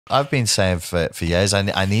I've been saying for years,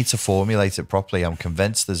 I need to formulate it properly. I'm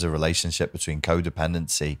convinced there's a relationship between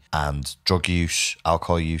codependency and drug use,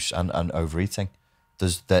 alcohol use, and overeating.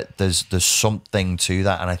 There's something to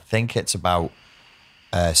that, and I think it's about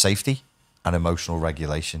safety and emotional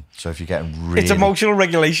regulation. So if you're getting really... It's emotional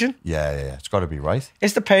regulation? Yeah. It's got to be right.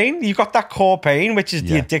 It's the pain. You've got that core pain, which is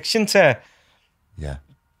the addiction to... Yeah.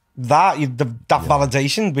 That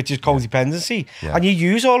validation, which is codependency. Yeah. And you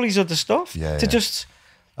use all these other stuff to just...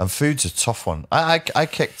 And food's a tough one. I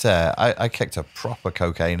kicked a proper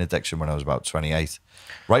cocaine addiction when I was about 28,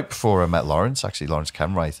 right before I met Lawrence. Actually, Lawrence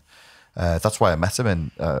Kenwright. That's why I met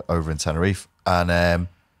him over in Tenerife. And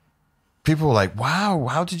people were like, "Wow,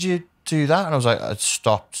 how did you do that?" And I was like, "I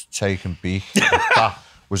stopped taking beef." That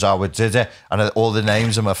was how I did it. And all the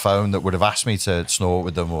names on my phone that would have asked me to snort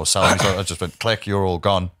with them or sell them, so I just went, "Click, you're all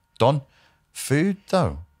gone, done." Food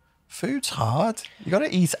though. Food's hard. You got to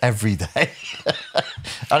eat every day,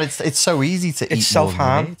 and it's so easy to eat. It's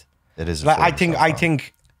self-harm. It is. Like, I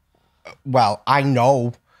think. Well, I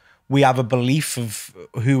know we have a belief of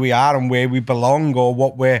who we are and where we belong or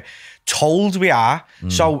what we're told we are.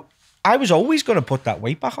 So I was always going to put that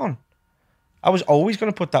weight back on.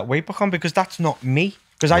 Because that's not me.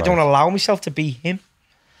 Because I don't allow myself to be him.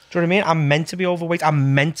 Do you know what I mean? I'm meant to be overweight.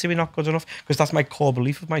 I'm meant to be not good enough because that's my core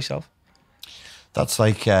belief of myself. That's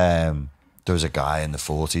like, there was a guy in the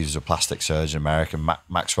 40s, he was a plastic surgeon, American,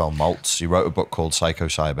 Maxwell Maltz. He wrote a book called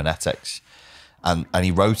Psycho-Cybernetics. And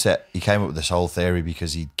he wrote it, he came up with this whole theory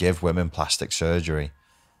because he'd give women plastic surgery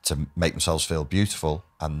to make themselves feel beautiful,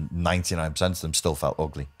 and 99% of them still felt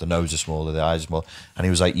ugly. The nose is smaller, the eyes are smaller. And he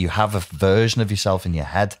was like, you have a version of yourself in your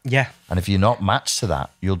head. Yeah. And if you're not matched to that,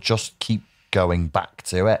 you'll just keep going back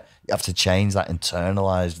to it. You have to change that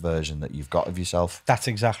internalized version that you've got of yourself. That's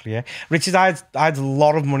exactly it. Richard, I had a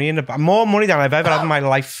lot of money more money than I've ever had in my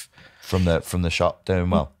life. From the shop, doing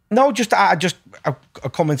well? No, I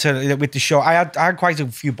come into with the show. I had quite a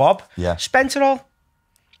few bob. Yeah. Spent it all.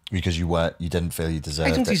 Because you didn't feel you deserved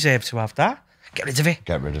it. I don't deserve to have that. Get rid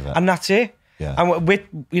of it. And that's it. Yeah. And with,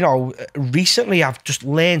 recently I've just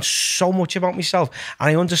learned so much about myself and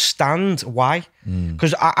I understand why.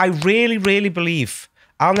 Because I really, really believe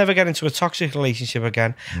I'll never get into a toxic relationship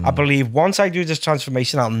again. I believe once I do this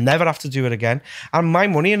transformation, I'll never have to do it again. And my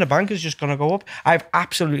money in the bank is just going to go up. I've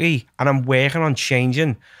absolutely, and I'm working on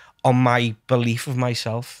changing on my belief of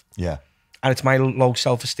myself. Yeah. And it's my low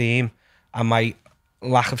self-esteem and my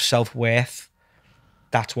lack of self-worth.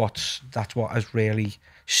 That's what has really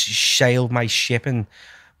sailed my ship in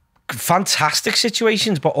fantastic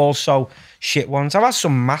situations, but also shit ones. I've had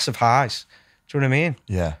some massive highs. Do you know what I mean?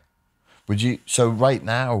 Yeah. So right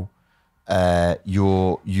now,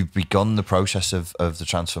 you've begun the process of the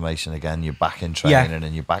transformation again. You're back in training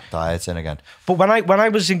and you're back dieting again. But when I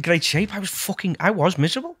was in great shape, I was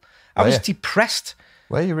miserable. I was depressed.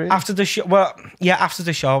 Were you really? After the show, after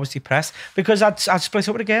the show, I was depressed because I'd split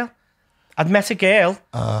up with a girl. I'd met a girl.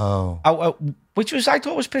 Oh. Which I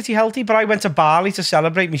thought was pretty healthy, but I went to Bali to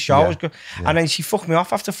celebrate my show. Yeah. And then she fucked me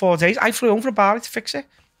off after 4 days. I flew home from Bali to fix it.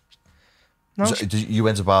 No. So you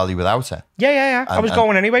went to Bali without her? Yeah. I was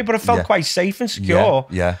going anyway, but I felt quite safe and secure.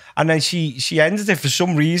 Yeah. And then she ended it for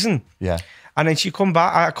some reason. Yeah. And then she come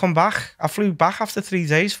back. I flew back after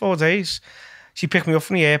 4 days. She picked me up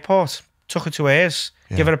from the airport, took her to hers,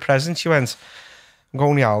 give her a present. She went, "I'm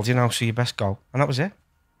going to Aldi now, so you best go." And that was it.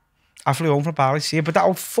 I flew home from Bali to see her, but that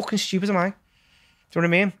was fucking stupid of mine. Do you know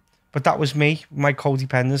what I mean? But that was me, my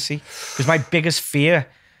codependency. It was my biggest fear.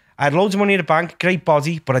 I had loads of money in the bank, great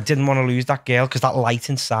body, but I didn't want to lose that girl because that light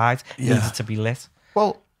inside needed to be lit.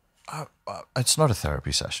 Well, it's not a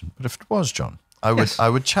therapy session, but if it was, John, I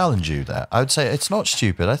would challenge you there. I would say it's not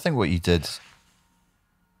stupid. I think what you did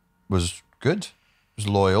was good. It was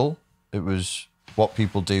loyal. It was what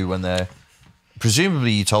people do when they're...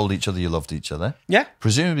 Presumably you told each other you loved each other. Yeah.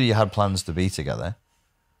 Presumably you had plans to be together.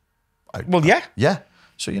 Yeah. Yeah.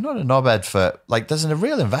 So you're not a knobhead for... Like, there's a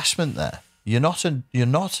real investment there. You're not...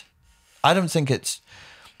 I don't think it's...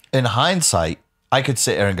 In hindsight, I could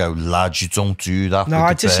sit here and go, "Lad, you don't do that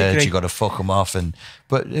with the birds. You got to fuck them off."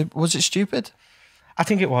 But was it stupid? I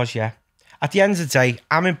think it was, yeah. At the end of the day,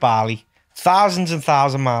 I'm in Bali, thousands and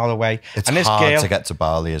thousands of miles away. It's hard to get to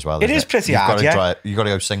Bali as well. It is pretty hard, yeah. You've got to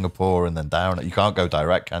go Singapore and then down. You can't go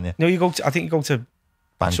direct, can you? No, I think you go to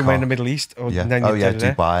Bangkok. Somewhere in the Middle East. Or yeah. Then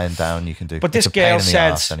Dubai and down you can do. But this girl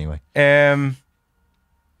said, anyway.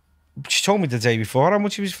 She told me the day before how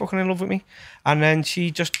much she was fucking in love with me. And then she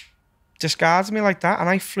just discarded me like that. And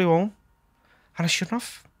I flew home. And I shouldn't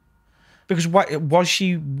have. Because was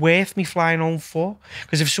she worth me flying home for?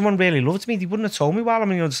 Because if someone really loved me, they wouldn't have told me while I'm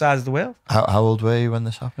on the other side of the world. How old were you when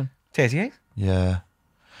this happened? 38. Yeah.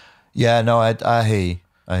 Yeah, no, I hear you.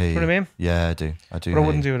 I hear you. You know what I mean? Yeah, I do. But I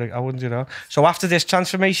wouldn't do it. I wouldn't do that. So after this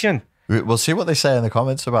transformation, We'll see what they say in the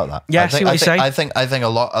comments about that. Yeah, see what they say. I think a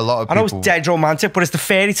lot of people. I know it's dead romantic, but it's the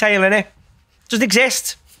fairy tale, innit? Doesn't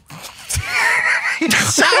exist. You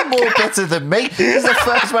sound more bitter than me. This is the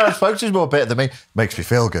first man I spoke to who's more bitter than me. Makes me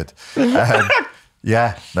feel good.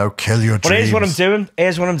 Yeah, no, kill your dreams. But here's what I'm doing.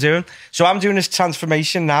 Here's what I'm doing. So I'm doing this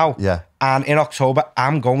transformation now. Yeah. And in October,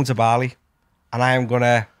 I'm going to Bali. And I am going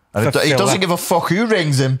to And he doesn't give a fuck who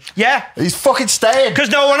rings him. Yeah. He's fucking staying. Because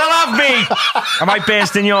no one will have me. I might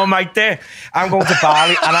burst in your mic there. I'm going to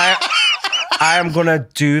Bali and I am going to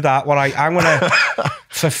do that. I'm going to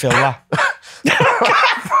fulfill that.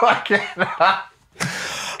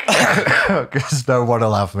 Because no one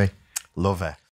will have me. Love it.